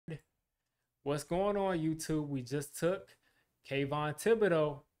What's going on, YouTube? We just took Kayvon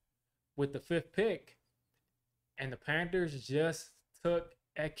Thibodeaux with the 5th pick, and the Panthers just took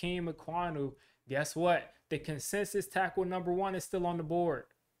Akeem Ekwonu. Guess what? The consensus tackle number one is still on the board.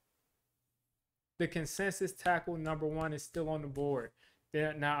 The consensus tackle number one is still on the board.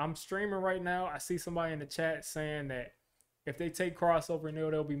 Now, I'm streaming right now. I see somebody in the chat saying that if they take crossover Neal,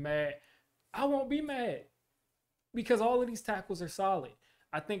 they'll be mad. I won't be mad because all of these tackles are solid.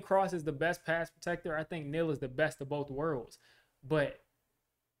 I think Cross is the best pass protector. I think Neal is the best of both worlds. But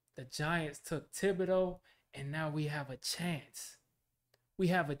the Giants took Thibodeaux, and now we have a chance. We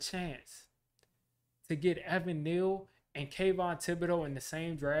have a chance to get Evan Neal and Kayvon Thibodeaux in the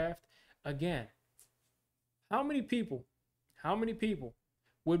same draft. Again, how many people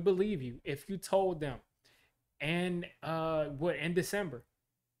would believe you if you told them in December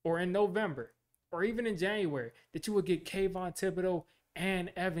or in November or even in January that you would get Kayvon Thibodeaux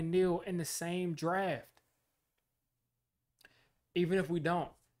and Evan Neal in the same draft? Even if we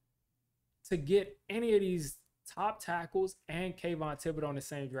don't, to get any of these top tackles and Kayvon Thibodeaux in the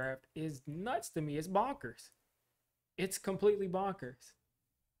same draft is nuts to me. It's bonkers. It's completely bonkers.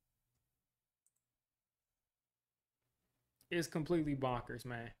 It's completely bonkers,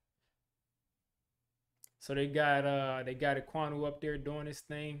 man. So they got Ekwonu up there doing this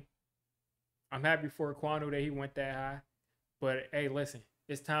thing. I'm happy for Ekwonu that he went that high. But hey, listen,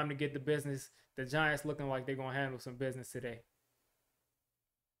 it's time to get the business. The Giants looking like they're gonna handle some business today.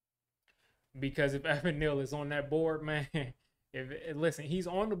 Because if Evan Neal is on that board, man, listen, he's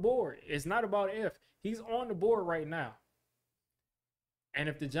on the board. It's not about if. He's on the board right now. And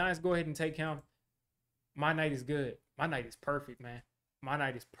if the Giants go ahead and take him, my night is good. My night is perfect, man. My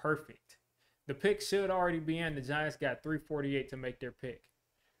night is perfect. The pick should already be in. The Giants got 348 to make their pick.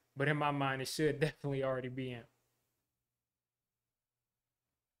 But in my mind, it should definitely already be in.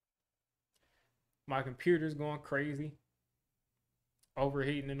 My computer's going crazy,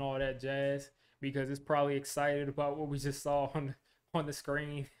 overheating and all that jazz, because it's probably excited about what we just saw on the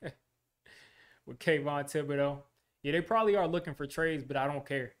screen with Kayvon Thibodeaux. Yeah, they probably are looking for trades, but I don't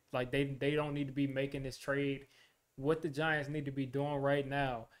care. Like, they don't need to be making this trade. What the Giants need to be doing right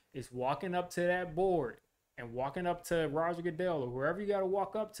now is walking up to that board and walking up to Roger Goodell or whoever you got to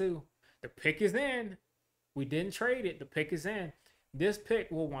walk up to. The pick is in. We didn't trade it. The pick is in. This pick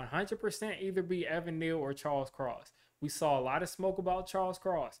will 100% either be Evan Neal or Charles Cross. We saw a lot of smoke about Charles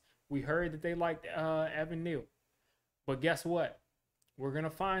Cross. We heard that they liked Evan Neal. But guess what? We're going to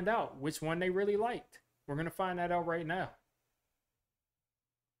find out which one they really liked. We're going to find that out right now.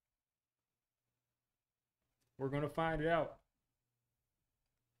 We're going to find it out.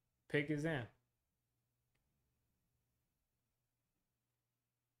 Pick is in.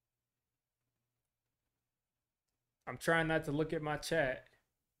 I'm trying not to look at my chat.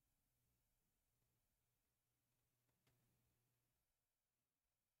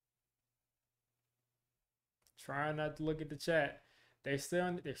 Trying not to look at the chat. They're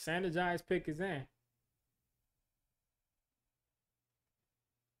saying the Giants pick is in.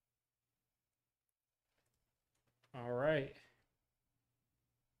 All right.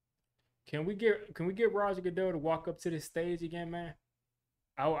 Can we get Roger Goodell to walk up to this stage again, man?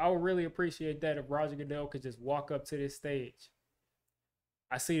 I would really appreciate that if Roger Goodell could just walk up to this stage.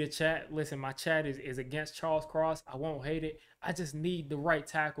 I see the chat. Listen, my chat is against Charles Cross. I won't hate it. I just need the right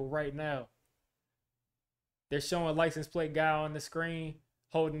tackle right now. They're showing license plate guy on the screen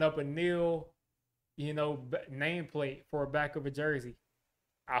holding up a Neal, nameplate for a back of a jersey.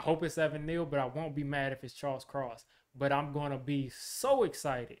 I hope it's Evan Neal, but I won't be mad if it's Charles Cross. But I'm going to be so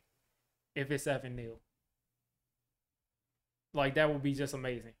excited if it's Evan Neal. Like, that would be just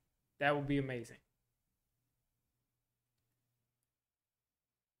amazing. That would be amazing.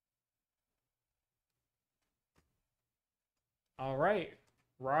 All right.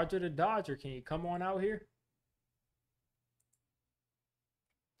 Roger the Dodger, can you come on out here?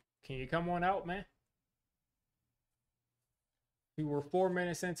 Can you come on out, man? We were 4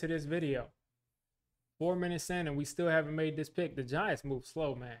 minutes into this video. 4 minutes in, and we still haven't made this pick. The Giants move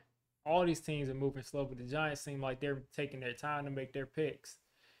slow, man. All these teams are moving slow, but the Giants seem like they're taking their time to make their picks.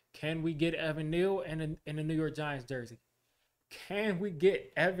 Can we get Evan Neal in a New York Giants jersey? Can we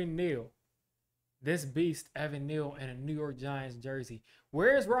get Evan Neal, this beast Evan Neal, in a New York Giants jersey?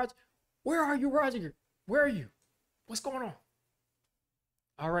 Where is Roger? Where are you, Roger? Where are you? What's going on?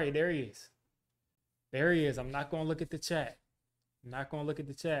 All right, there he is. There he is. I'm not going to look at the chat. I'm not going to look at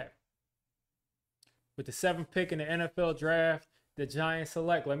the chat. With the 7th pick in the NFL draft, the Giants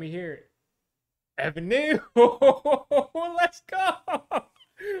select. Let me hear it. Evan Neal. Let's go.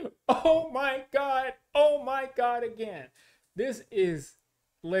 Oh, my God. Oh, my God, again. This is,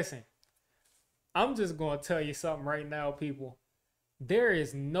 listen, I'm just going to tell you something right now, people. There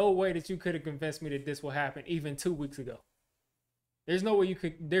is no way that you could have convinced me that this will happen even 2 weeks ago. There's no way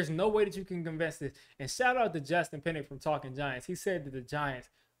that you can convince this. And shout out to Justin Pennick from Talking Giants. He said that the Giants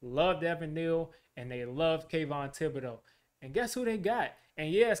loved Evan Neal and they loved Kayvon Thibodeaux. And guess who they got?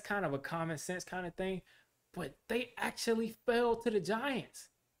 And yeah, it's kind of a common sense kind of thing, but they actually fell to the Giants.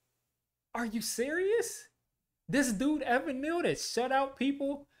 Are you serious? This dude Evan Neal that shut out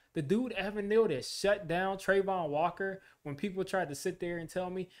people, the dude Evan Neal that shut down Trayvon Walker when people tried to sit there and tell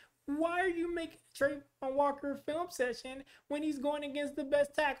me, why are you making Trayvon Walker a film session when he's going against the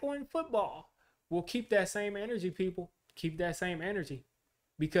best tackle in football? Well, keep that same energy, people. Keep that same energy.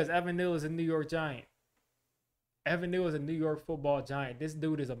 Because Evan Neal is a New York Giant. Evan Neal is a New York football Giant. This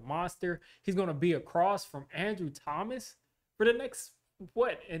dude is a monster. He's going to be across from Andrew Thomas for the next,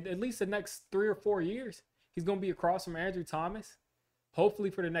 at least the next 3 or 4 years. He's going to be across from Andrew Thomas. Hopefully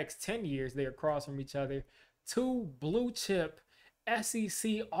for the next 10 years, they're across from each other. Two blue chip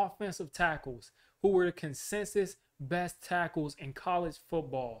SEC offensive tackles who were the consensus best tackles in college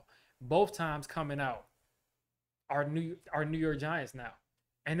football, both times coming out, are New York Giants now.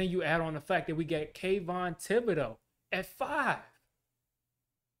 And then you add on the fact that we get Kayvon Thibodeaux at 5.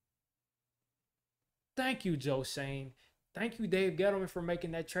 Thank you, Joe Schoen. Thank you, Dave Gettleman, for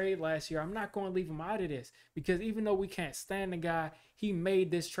making that trade last year. I'm not going to leave him out of this because even though we can't stand the guy, he made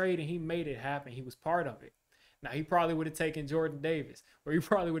this trade and he made it happen. He was part of it. Now, he probably would have taken Jordan Davis or he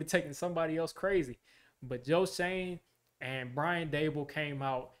probably would have taken somebody else crazy. But Joe Schoen and Brian Dable came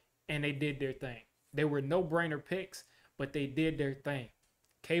out and they did their thing. They were no-brainer picks, but they did their thing.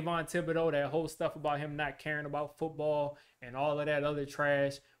 Kayvon Thibodeaux, that whole stuff about him not caring about football and all of that other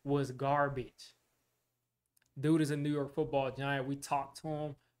trash was garbage. Dude is a New York football Giant. We talked to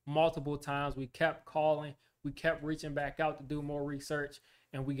him multiple times. We kept calling. We kept reaching back out to do more research,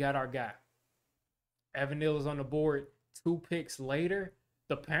 and we got our guy. Evan Neal is on the board 2 picks later.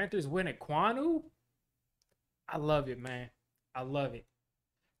 The Panthers win at Kwanu. I love it, man. I love it.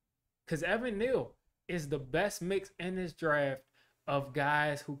 Because Evan Neal is the best mix in this draft of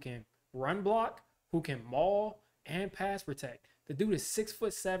guys who can run block, who can maul, and pass protect. The dude is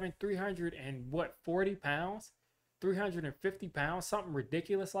 6'7", 40 pounds, 350 pounds, something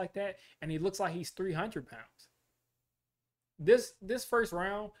ridiculous like that. And he looks like he's 300 pounds. This first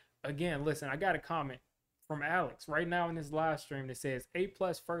round, again, listen, I got a comment from Alex right now in this live stream that says A+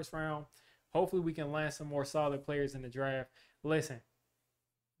 first round. Hopefully we can land some more solid players in the draft. Listen,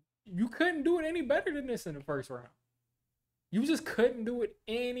 you couldn't do it any better than this in the first round. You just couldn't do it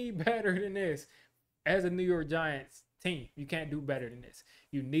any better than this as a New York Giants team. You can't do better than this.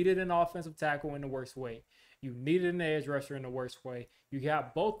 You needed an offensive tackle in the worst way. You needed an edge rusher in the worst way. You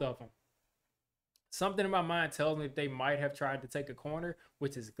got both of them. Something in my mind tells me that they might have tried to take a corner,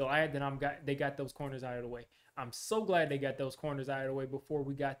 which is glad that they got those corners out of the way. I'm so glad they got those corners out of the way before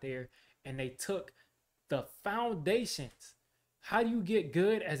we got there, and they took the foundations. How do you get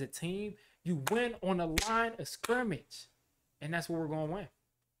good as a team? You win on the line of scrimmage, and that's where we're going to win.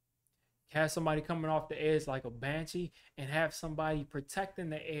 Have somebody coming off the edge like a Banshee and have somebody protecting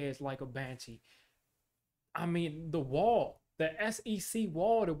the edge like a Banshee. I mean, the wall, the SEC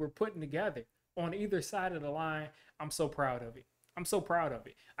wall that we're putting together on either side of the line, I'm so proud of it. I'm so proud of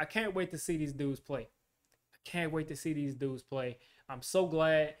it. I can't wait to see these dudes play. I can't wait to see these dudes play. I'm so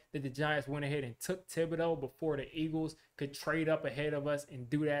glad that the Giants went ahead and took Thibodeaux before the Eagles could trade up ahead of us and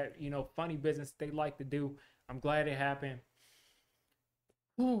do that, funny business they like to do. I'm glad it happened.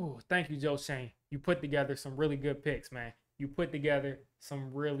 Ooh, thank you, Joe Schoen. You put together some really good picks, man. You put together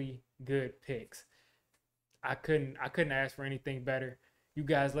some really good picks. I couldn't ask for anything better. You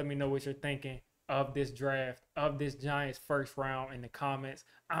guys let me know what you're thinking of this draft, of this Giants first round in the comments.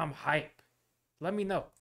 I'm hype. Let me know.